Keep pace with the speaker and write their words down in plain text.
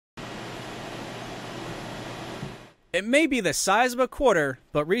It may be the size of a quarter,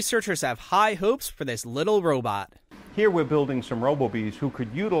 but researchers have high hopes for this little robot. Here we're building some robo-bees who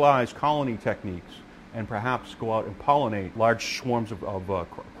could utilize colony techniques and perhaps go out and pollinate large swarms of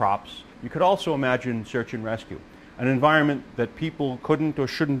crops. You could also imagine search and rescue, an environment that people couldn't or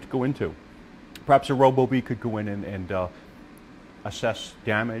shouldn't go into. Perhaps a robo-bee could go in and assess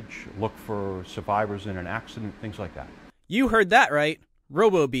damage, look for survivors in an accident, things like that. You heard that right.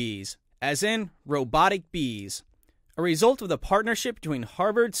 Robo-bees, as in robotic bees. A result of the partnership between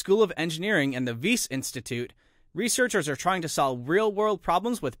Harvard School of Engineering and the Wyss Institute, researchers are trying to solve real-world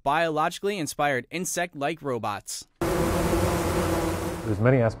problems with biologically inspired insect-like robots. There's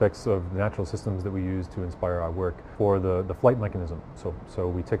many aspects of natural systems that we use to inspire our work for the flight mechanism. So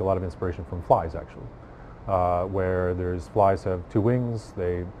we take a lot of inspiration from flies, actually, where flies have two wings,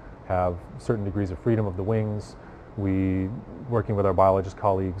 they have certain degrees of freedom of the wings. Working with our biologist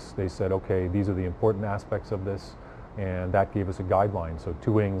colleagues, they said, okay, these are the important aspects of this, and that gave us a guideline. So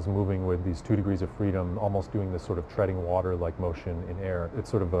two wings moving with these 2 degrees of freedom, almost doing this sort of treading water-like motion in air.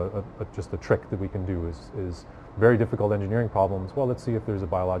 It's sort of just a trick that we can do is very difficult engineering problems. Well, let's see if there's a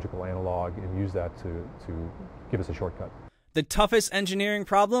biological analog and use that to give us a shortcut. The toughest engineering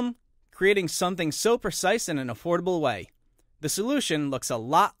problem? Creating something so precise in an affordable way. The solution looks a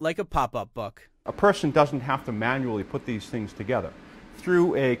lot like a pop-up book. A person doesn't have to manually put these things together.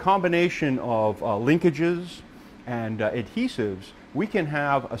 Through a combination of linkages and adhesives, we can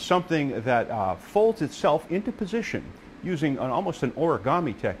have something that folds itself into position using almost an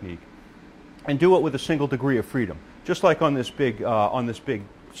origami technique, and do it with a single degree of freedom, just like on this big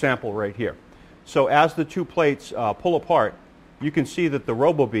sample right here. So as the two plates pull apart, you can see that the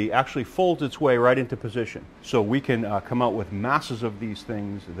robo-bee actually folds its way right into position. So we can come out with masses of these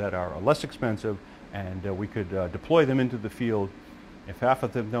things that are less expensive, and we could deploy them into the field. If half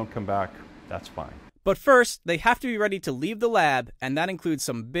of them don't come back, that's fine. But first, they have to be ready to leave the lab, and that includes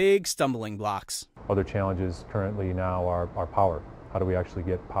some big stumbling blocks. Other challenges currently now are power. How do we actually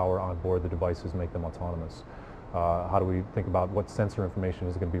get power on board the devices, make them autonomous? How do we think about what sensor information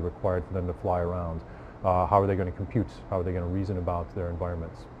is going to be required for them to fly around? How are they going to compute? How are they going to reason about their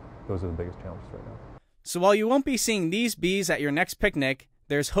environments? Those are the biggest challenges right now. So while you won't be seeing these bees at your next picnic,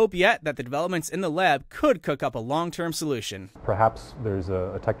 there's hope yet that the developments in the lab could cook up a long-term solution. Perhaps there's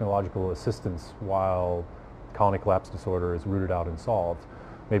a technological assistance while colony collapse disorder is rooted out and solved.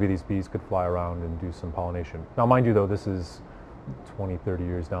 Maybe these bees could fly around and do some pollination. Now, mind you, though, this is 20, 30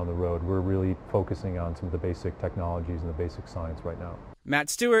 years down the road. We're really focusing on some of the basic technologies and the basic science right now. Matt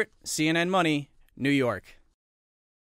Stewart, CNN Money, New York.